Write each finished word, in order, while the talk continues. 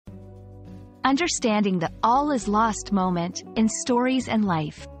understanding the all is lost moment in stories and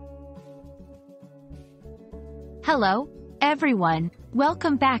life. Hello, everyone.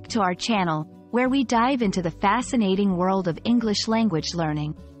 Welcome back to our channel, where we dive into the fascinating world of English language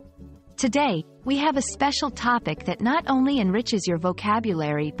learning. Today, we have a special topic that not only enriches your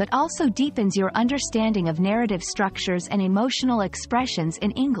vocabulary but also deepens your understanding of narrative structures and emotional expressions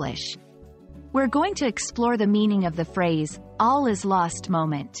in English. We're going to explore the meaning of the phrase, all is lost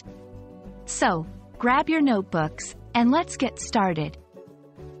moment. So, grab your notebooks, and let's get started.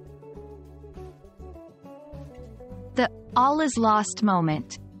 The all is lost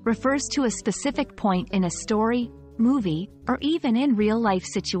moment refers to a specific point in a story, movie, or even in real-life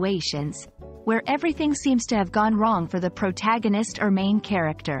situations, where everything seems to have gone wrong for the protagonist or main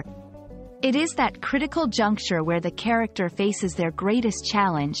character. It is that critical juncture where the character faces their greatest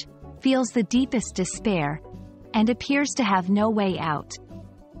challenge, feels the deepest despair, and appears to have no way out.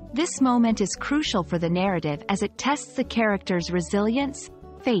 This moment is crucial for the narrative as it tests the character's resilience,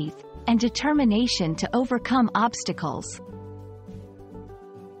 faith, and determination to overcome obstacles.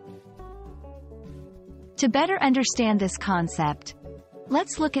 To better understand this concept,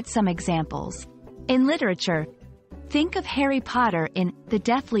 let's look at some examples. In literature, think of Harry Potter in The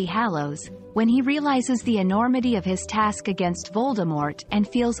Deathly Hallows, when he realizes the enormity of his task against Voldemort and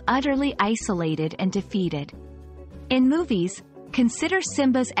feels utterly isolated and defeated. In movies, consider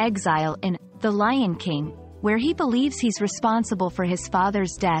Simba's exile in The Lion King, where he believes he's responsible for his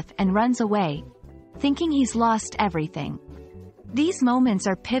father's death and runs away, thinking he's lost everything. These moments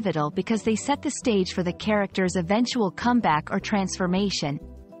are pivotal because they set the stage for the character's eventual comeback or transformation,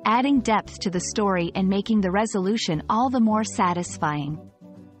 adding depth to the story and making the resolution all the more satisfying.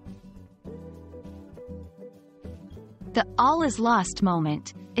 The all is lost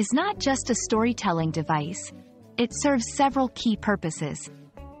moment is not just a storytelling device. It serves several key purposes.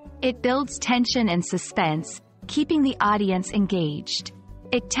 It builds tension and suspense, keeping the audience engaged.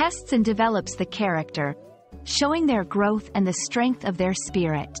 It tests and develops the character, showing their growth and the strength of their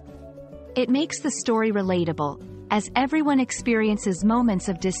spirit. It makes the story relatable, as everyone experiences moments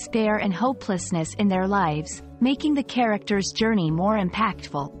of despair and hopelessness in their lives, making the character's journey more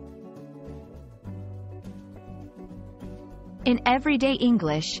impactful. In everyday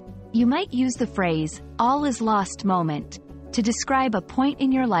English, you might use the phrase, all is lost moment, to describe a point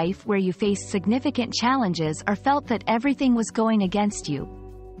in your life where you faced significant challenges or felt that everything was going against you.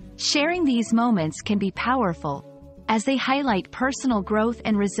 Sharing these moments can be powerful, as they highlight personal growth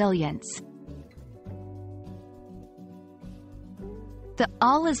and resilience. The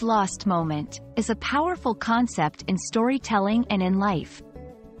all is lost moment is a powerful concept in storytelling and in life.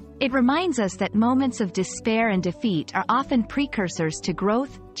 It reminds us that moments of despair and defeat are often precursors to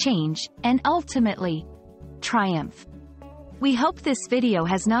growth, change, and ultimately, triumph. We hope this video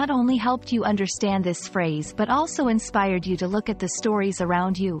has not only helped you understand this phrase but also inspired you to look at the stories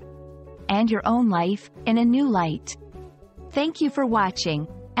around you and your own life in a new light. Thank you for watching,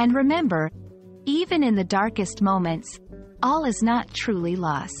 and remember, even in the darkest moments, all is not truly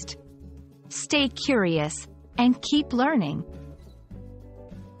lost. Stay curious, and keep learning.